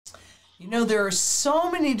You know, there are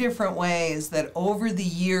so many different ways that over the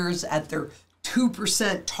years at their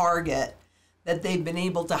 2% target that they've been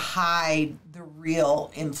able to hide the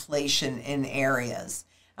real inflation in areas.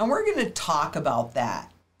 And we're going to talk about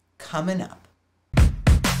that coming up.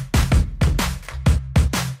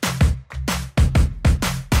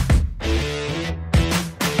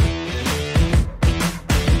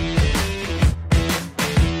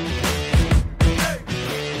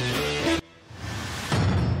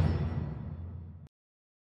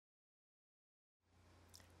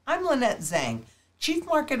 I'm Lynette Zhang, Chief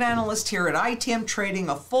Market Analyst here at ITM Trading,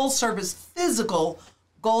 a full-service physical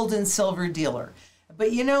gold and silver dealer.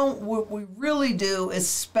 But you know, what we really do is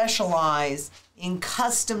specialize in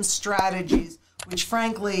custom strategies, which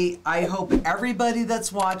frankly, I hope everybody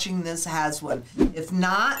that's watching this has one. If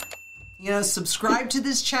not, you know, subscribe to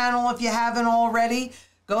this channel if you haven't already.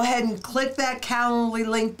 Go ahead and click that Calendly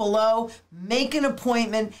link below, make an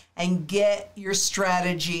appointment, and get your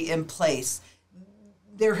strategy in place.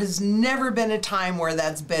 There has never been a time where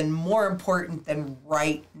that's been more important than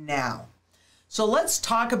right now. So let's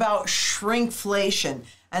talk about shrinkflation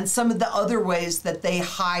and some of the other ways that they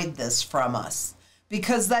hide this from us.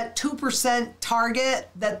 Because that 2% target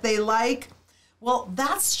that they like, well,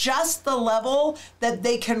 that's just the level that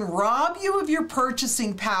they can rob you of your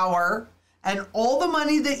purchasing power and all the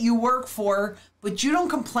money that you work for, but you don't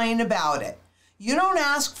complain about it. You don't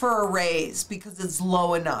ask for a raise because it's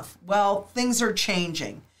low enough. Well, things are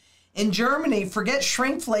changing. In Germany, forget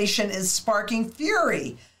shrinkflation is sparking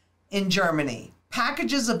fury in Germany.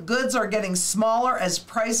 Packages of goods are getting smaller as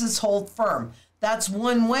prices hold firm. That's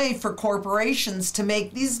one way for corporations to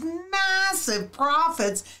make these massive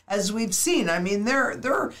profits, as we've seen. I mean,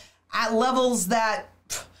 they're at levels that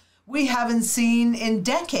we haven't seen in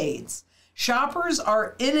decades. Shoppers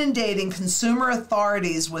are inundating consumer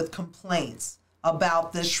authorities with complaints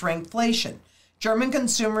about this shrinkflation. German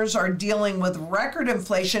consumers are dealing with record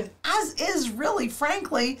inflation, as is really,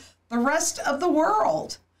 frankly, the rest of the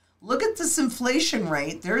world. Look at this inflation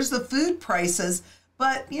rate. There's the food prices,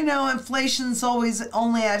 but, you know, inflation's always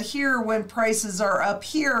only at here when prices are up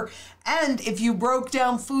here. And if you broke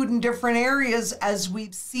down food in different areas, as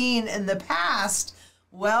we've seen in the past,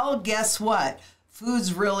 well, guess what?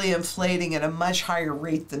 Food's really inflating at a much higher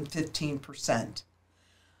rate than 15%.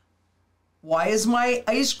 Why is my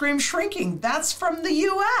ice cream shrinking? That's from the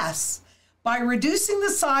U.S. By reducing the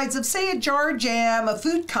size of, say, a jar of jam, a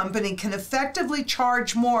food company can effectively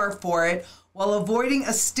charge more for it while avoiding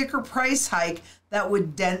a sticker price hike that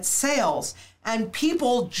would dent sales. And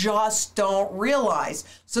people just don't realize.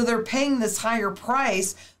 So they're paying this higher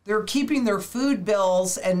price. They're keeping their food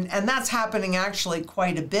bills, and that's happening actually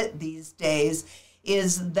quite a bit these days,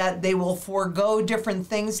 is that they will forego different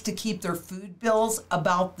things to keep their food bills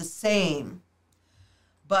about the same.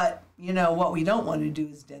 But, you know, what we don't want to do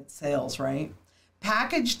is dent sales, right?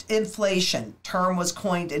 Packaged inflation term was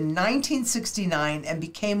coined in 1969 and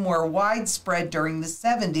became more widespread during the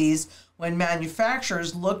 70s when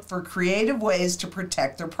manufacturers looked for creative ways to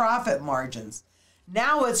protect their profit margins.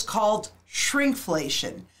 Now it's called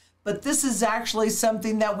shrinkflation, but this is actually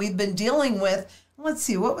something that we've been dealing with. Let's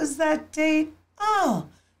see, what was that date? Oh,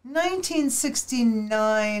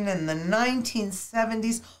 1969 and the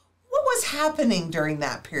 1970s. What was happening during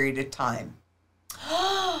that period of time?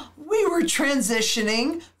 We were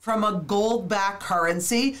transitioning from a gold-backed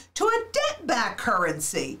currency to a debt-backed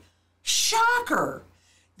currency. Shocker.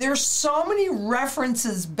 There's so many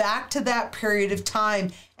references back to that period of time,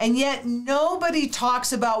 and yet nobody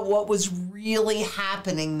talks about what was really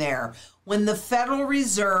happening there when the Federal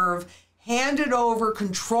Reserve handed over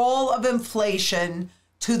control of inflation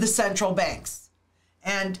to the central banks.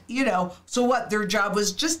 And, you know, so what? Their job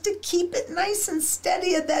was just to keep it nice and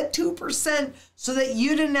steady at that 2% so that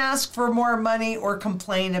you didn't ask for more money or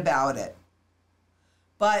complain about it.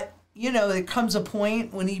 But, you know, there comes a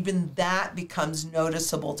point when even that becomes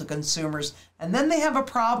noticeable to consumers, and then they have a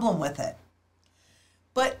problem with it.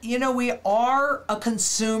 But, you know, we are a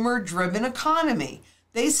consumer-driven economy.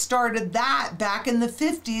 They started that back in the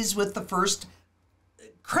 50s with the first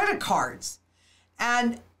credit cards.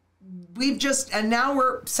 And now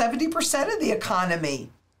we're 70% of the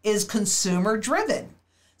economy is consumer driven.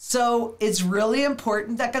 So it's really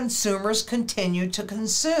important that consumers continue to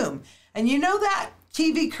consume. And you know that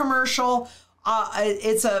TV commercial,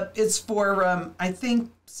 it's for, I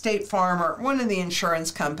think, State Farm or one of the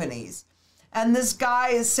insurance companies. And this guy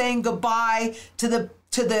is saying goodbye to the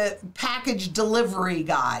package delivery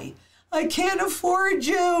guy. I can't afford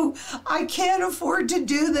you. I can't afford to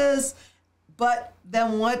do this. But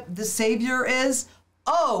then what the savior is?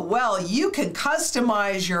 Oh, well, you can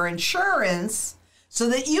customize your insurance so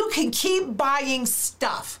that you can keep buying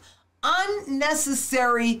stuff,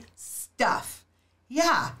 unnecessary stuff.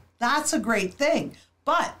 Yeah, that's a great thing.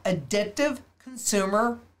 But addictive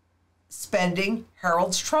consumer spending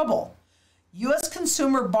heralds trouble. U.S.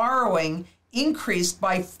 consumer borrowing increased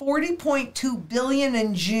by $40.2 billion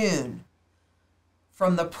in June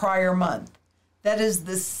from the prior month. That is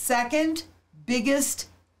the second biggest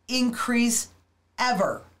increase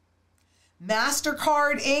ever.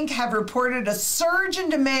 MasterCard Inc. have reported a surge in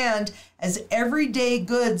demand as everyday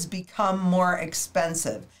goods become more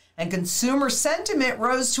expensive, and consumer sentiment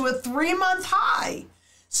rose to a 3-month high.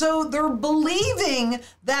 So they're believing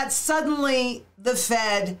that suddenly the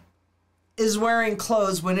Fed is wearing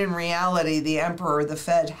clothes when in reality the emperor, the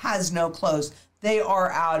Fed, has no clothes. They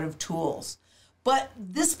are out of tools. But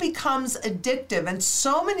this becomes addictive, and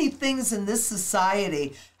so many things in this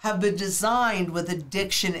society have been designed with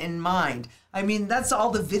addiction in mind. I mean, that's all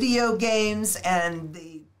the video games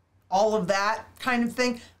and all of that kind of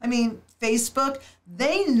thing. I mean, Facebook,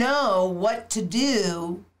 they know what to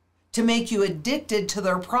do to make you addicted to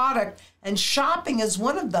their product, and shopping is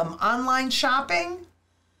one of them. Online shopping,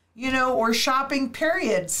 or shopping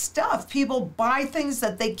period, stuff. People buy things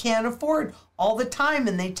that they can't afford all the time,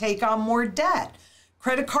 and they take on more debt.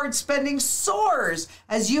 Credit card spending soars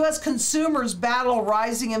as U.S. consumers battle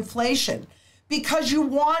rising inflation because you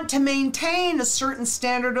want to maintain a certain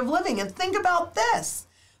standard of living. And think about this.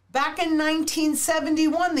 Back in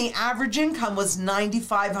 1971, the average income was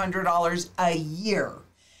 $9,500 a year.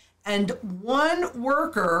 And one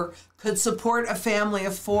worker could support a family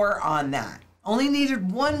of 4 on that. Only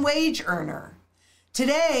needed one wage earner.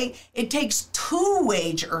 Today, it takes 2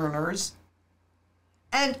 wage earners.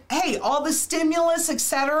 And hey, all the stimulus,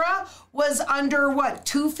 etc., was under what,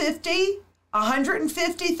 $250,000,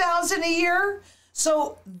 $150,000 a year?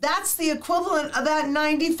 So that's the equivalent of that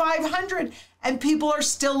 $9,500, and people are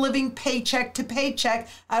still living paycheck to paycheck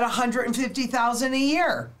at $150,000 a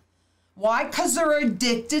year. Why? Because they're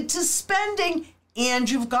addicted to spending, and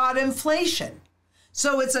you've got inflation.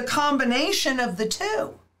 So it's a combination of the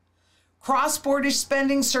two. Cross-border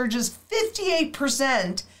spending surges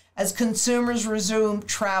 58% as consumers resume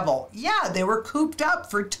travel. Yeah, they were cooped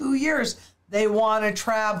up for 2 years. They want to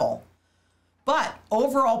travel. But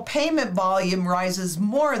overall payment volume rises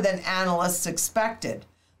more than analysts expected.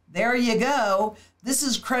 There you go. This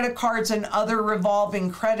is credit cards and other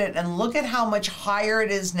revolving credit, and look at how much higher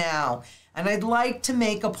it is now. And I'd like to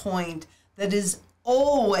make a point that is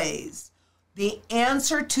always the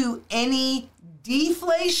answer to any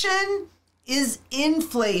deflation is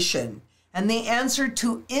inflation. And the answer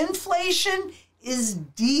to inflation is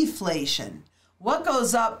deflation. What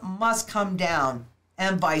goes up must come down,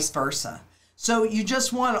 and vice versa. So you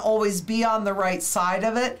just want to always be on the right side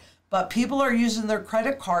of it. But people are using their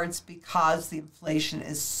credit cards because the inflation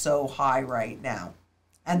is so high right now.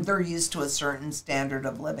 And they're used to a certain standard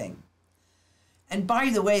of living. And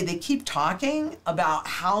by the way, they keep talking about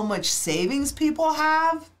how much savings people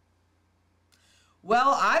have.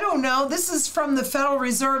 Well, I don't know. This is from the Federal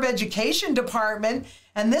Reserve Education Department,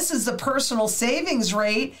 and this is the personal savings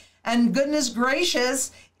rate. And goodness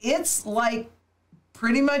gracious, it's like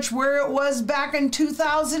pretty much where it was back in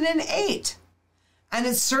 2008. And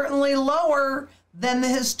it's certainly lower than the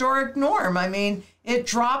historic norm. I mean, it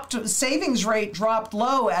dropped, savings rate dropped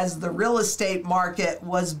low as the real estate market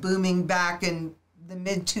was booming back in the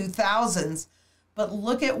mid-2000s. But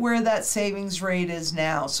look at where that savings rate is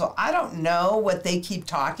now. So I don't know what they keep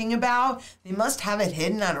talking about. They must have it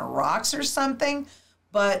hidden under rocks or something.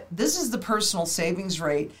 But this is the personal savings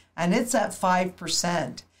rate, and it's at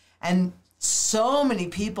 5%. And so many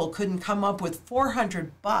people couldn't come up with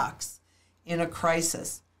 $400 in a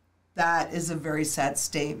crisis. That is a very sad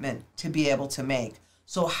statement to be able to make.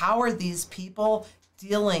 So how are these people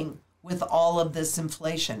dealing with all of this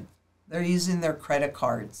inflation? They're using their credit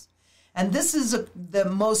cards. And this is the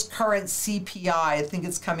most current CPI. I think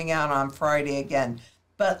it's coming out on Friday again.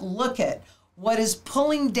 But look at what is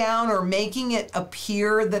pulling down or making it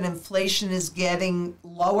appear that inflation is getting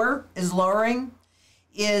lower, is lowering,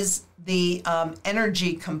 is the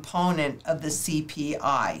energy component of the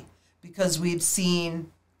CPI. Because we've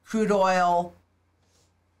seen crude oil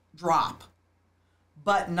drop,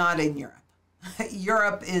 but not in Europe.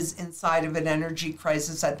 Europe is inside of an energy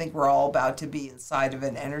crisis. I think we're all about to be inside of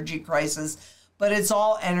an energy crisis, but it's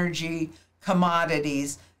all energy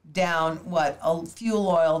commodities down, fuel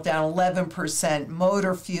oil down 11%,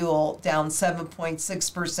 motor fuel down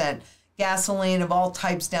 7.6%, gasoline of all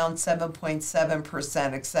types down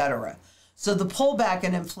 7.7%, etc. So the pullback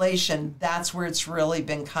in inflation, that's where it's really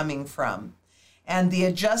been coming from. And the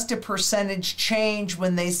adjusted percentage change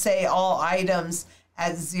when they say all items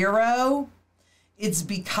at 0, it's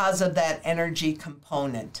because of that energy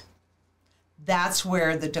component. That's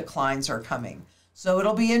where the declines are coming. So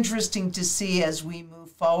it'll be interesting to see as we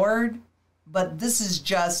move forward, but this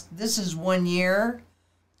is 1 year.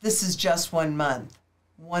 This is just 1 month.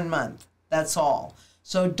 1 month, that's all.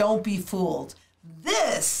 So don't be fooled.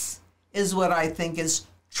 This is what I think is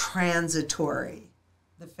transitory.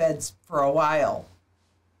 The Fed's, for a while,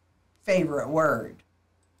 favorite word.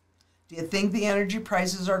 Do you think the energy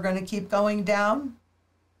prices are going to keep going down?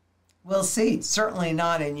 We'll see. Certainly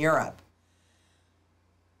not in Europe.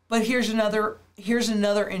 But here's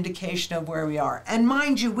another indication of where we are. And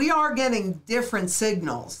mind you, we are getting different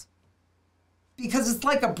signals because it's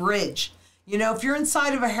like a bridge. You know, if you're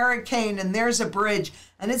inside of a hurricane and there's a bridge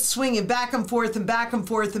and it's swinging back and forth and back and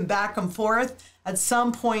forth and back and forth, at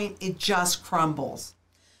some point it just crumbles.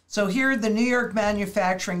 So here the New York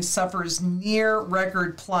manufacturing suffers near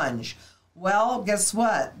record plunge. Well, guess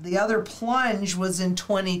what? The other plunge was in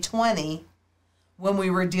 2020 when we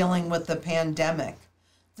were dealing with the pandemic.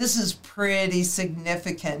 This is pretty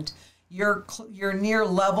significant. You're near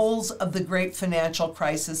levels of the great financial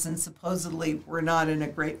crisis, and supposedly we're not in a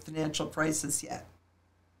great financial crisis yet.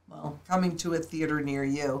 Well, coming to a theater near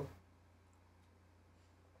you.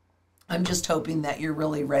 I'm just hoping that you're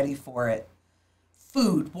really ready for it.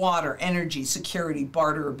 Food, water, energy, security,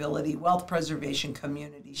 barterability, wealth preservation,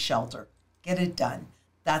 community, shelter. Get it done.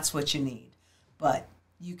 That's what you need. But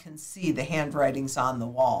you can see the handwriting's on the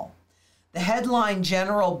wall. The headline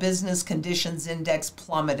General Business Conditions Index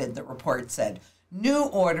plummeted, the report said. New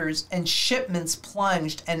orders and shipments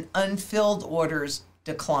plunged and unfilled orders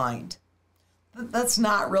declined. That's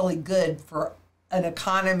not really good for an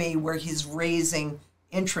economy where he's raising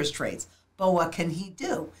interest rates. But what can he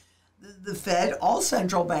do? The Fed, all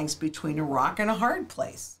central banks, between a rock and a hard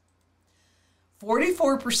place.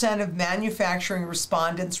 44% of manufacturing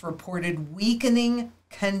respondents reported weakening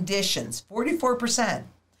conditions. 44%.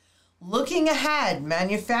 Looking ahead,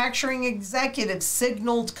 manufacturing executives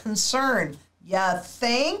signaled concern. You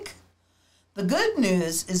think? The good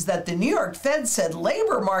news is that the New York Fed said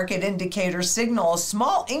labor market indicators signal a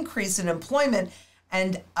small increase in employment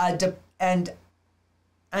and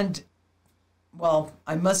well,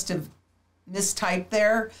 I must have mistyped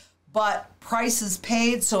there, but prices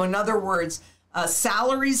paid, so in other words,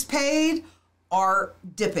 salaries paid are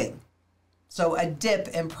dipping. So a dip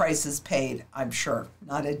in prices paid, I'm sure,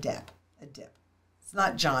 not a dip, a dip. It's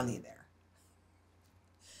not Johnny there.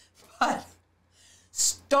 But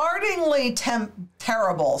startlingly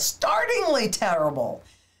terrible.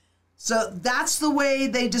 So that's the way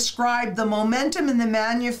they describe the momentum in the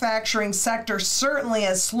manufacturing sector certainly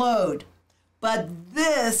has slowed. But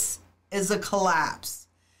this is a collapse.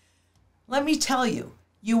 Let me tell you,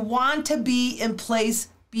 you want to be in place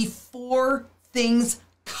before things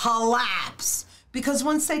collapse. Because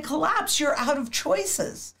once they collapse, you're out of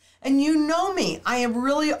choices. And you know me, I am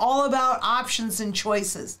really all about options and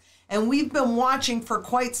choices. And we've been watching for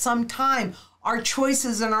quite some time. Our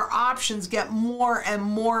choices and our options get more and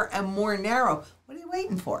more and more narrow. What are you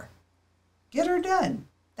waiting for? Get her done.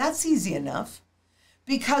 That's easy enough.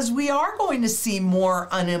 Because we are going to see more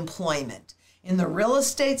unemployment. In the real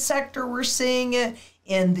estate sector, we're seeing it.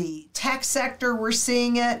 In the tech sector, we're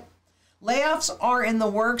seeing it. Layoffs are in the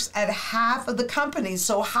works at half of the companies.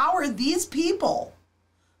 So how are these people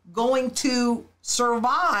going to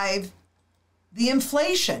survive the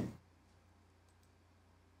inflation?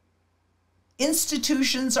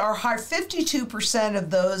 Institutions are high. 52% of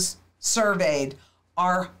those surveyed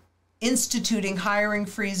are instituting hiring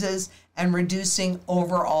freezes and reducing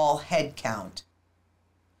overall headcount.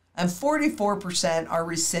 And 44% are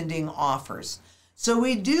rescinding offers. So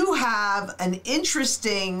we do have an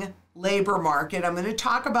interesting labor market. I'm going to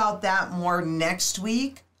talk about that more next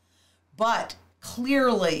week. But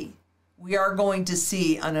clearly, we are going to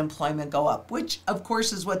see unemployment go up, which, of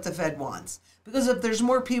course, is what the Fed wants. Because if there's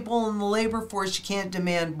more people in the labor force, you can't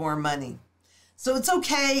demand more money. So it's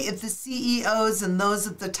okay if the CEOs and those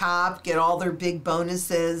at the top get all their big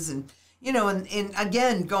bonuses. And, you know, and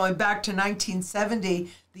again, going back to 1970,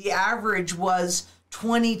 the average was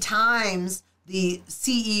 20 times the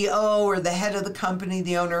CEO or the head of the company,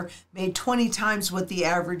 the owner, made 20 times what the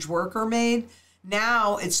average worker made.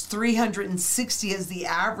 Now it's 360 as the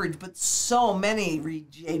average, but so many,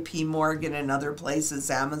 JP Morgan and other places,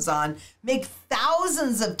 Amazon, make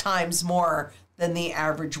thousands of times more than the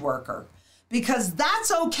average worker. Because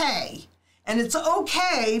that's okay. And it's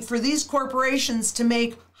okay for these corporations to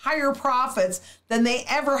make higher profits than they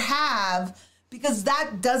ever have, because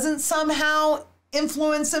that doesn't somehow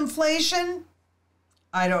influence inflation.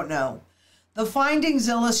 I don't know. The findings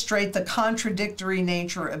illustrate the contradictory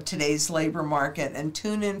nature of today's labor market, and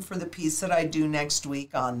tune in for the piece that I do next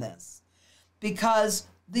week on this. Because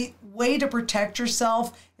the way to protect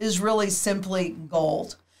yourself is really simply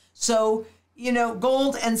gold. So,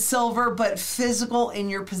 gold and silver, but physical in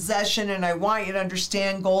your possession, and I want you to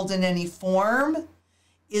understand gold in any form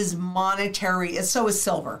is monetary, so is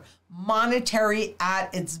silver, monetary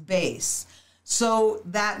at its base. So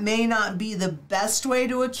that may not be the best way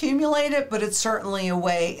to accumulate it, but it's certainly a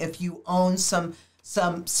way if you own some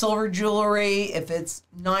silver jewelry. If it's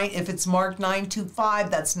marked 925,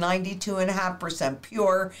 that's 92.5%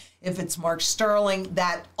 pure. If it's marked sterling,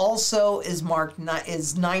 that also is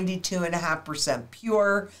 92.5%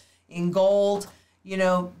 pure. In gold,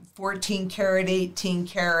 14 karat, 18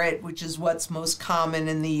 karat, which is what's most common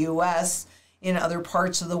in the U.S. In other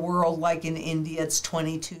parts of the world, like in India, it's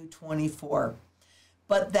 22, 24.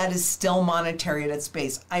 But that is still monetary at its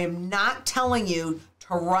base. I am not telling you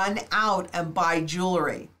to run out and buy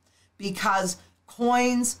jewelry because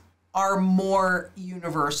coins are more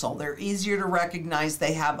universal. They're easier to recognize.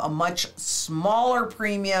 They have a much smaller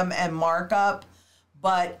premium and markup,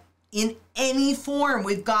 but in any form,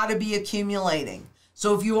 we've got to be accumulating.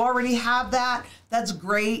 So if you already have that, that's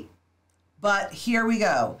great. But here we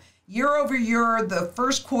go. Year over year, the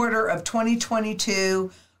first quarter of 2022,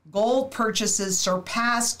 gold purchases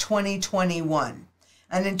surpassed 2021.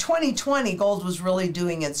 And in 2020, gold was really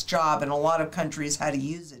doing its job, and a lot of countries had to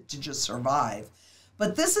use it to just survive.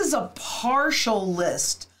 But this is a partial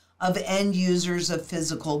list of end users of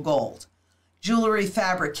physical gold. Jewelry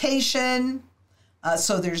fabrication.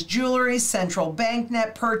 So there's jewelry, central bank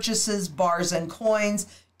net purchases, bars and coins,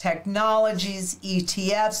 technologies,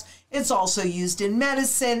 ETFs. It's also used in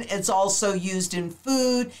medicine. It's also used in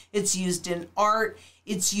food. It's used in art.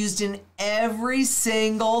 It's used in every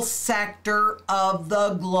single sector of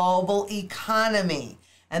the global economy.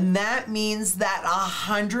 And that means that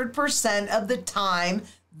 100% of the time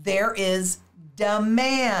there is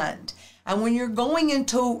demand. And when you're going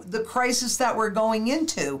into the crisis that we're going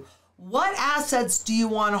into, what assets do you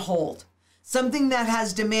want to hold? Something that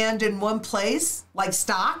has demand in one place, like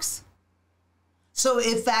stocks. So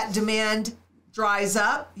if that demand dries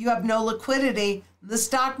up, you have no liquidity, the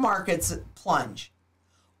stock markets plunge.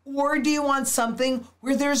 Or do you want something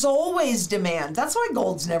where there's always demand? That's why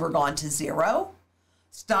gold's never gone to zero.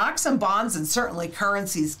 Stocks and bonds and certainly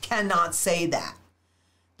currencies cannot say that.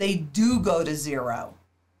 They do go to zero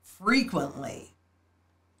frequently.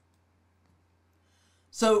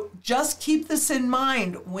 So just keep this in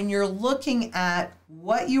mind when you're looking at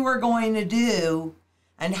what you are going to do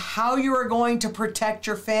and how you are going to protect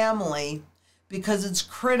your family, because it's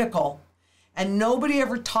critical. And nobody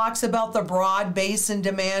ever talks about the broad base in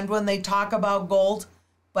demand when they talk about gold,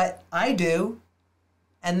 but I do.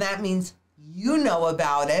 And that means you know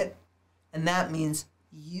about it, and that means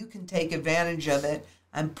you can take advantage of it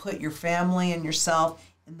and put your family and yourself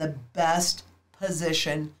in the best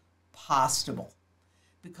position possible.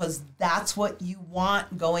 Because that's what you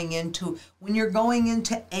want going into, when you're going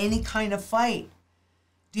into any kind of fight.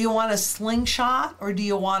 Do you want a slingshot or do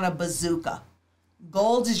you want a bazooka?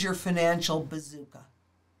 Gold is your financial bazooka.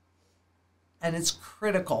 And it's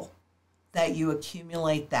critical that you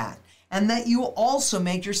accumulate that. And that you also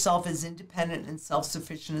make yourself as independent and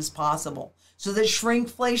self-sufficient as possible. So that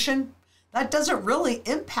shrinkflation, that doesn't really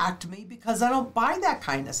impact me because I don't buy that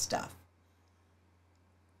kind of stuff.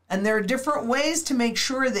 And there are different ways to make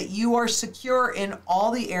sure that you are secure in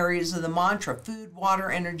all the areas of the mantra: food,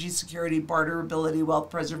 water, energy, security, barterability, wealth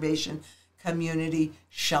preservation, community,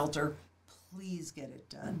 shelter. Please get it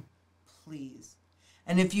done. Please.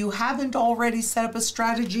 And if you haven't already set up a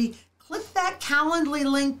strategy, click that Calendly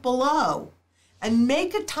link below and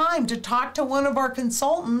make a time to talk to one of our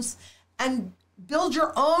consultants and build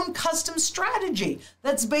your own custom strategy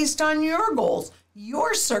that's based on your goals,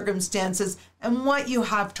 your circumstances, and what you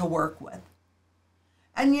have to work with.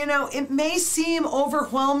 And it may seem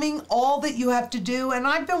overwhelming, all that you have to do, and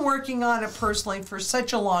I've been working on it personally for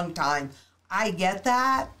such a long time. I get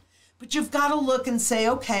that, but you've got to look and say,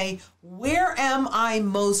 okay, where am I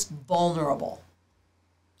most vulnerable?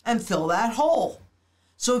 And fill that hole.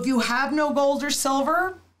 So if you have no gold or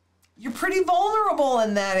silver, you're pretty vulnerable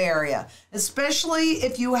in that area, especially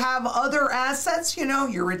if you have other assets,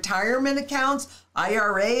 your retirement accounts,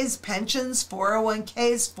 IRAs, pensions,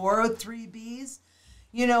 401ks, 403bs,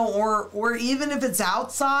 or even if it's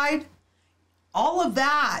outside, all of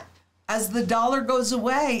that, as the dollar goes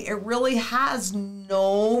away, it really has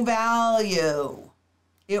no value.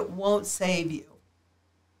 It won't save you.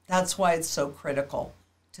 That's why it's so critical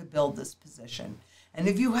to build this position. And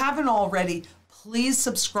if you haven't already, please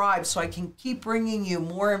subscribe so I can keep bringing you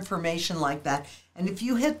more information like that. And if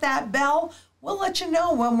you hit that bell, we'll let you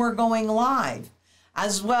know when we're going live.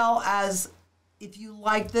 As well as, if you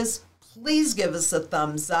like this, please give us a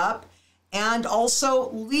thumbs up. And also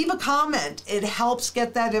leave a comment. It helps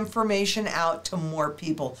get that information out to more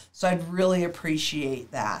people. So I'd really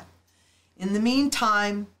appreciate that. In the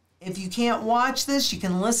meantime, if you can't watch this, you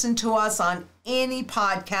can listen to us on any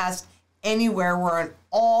podcast, anywhere. We're on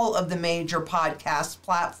all of the major podcast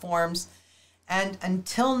platforms. And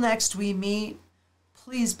until next we meet,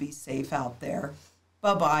 please be safe out there.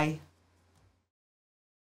 Bye-bye.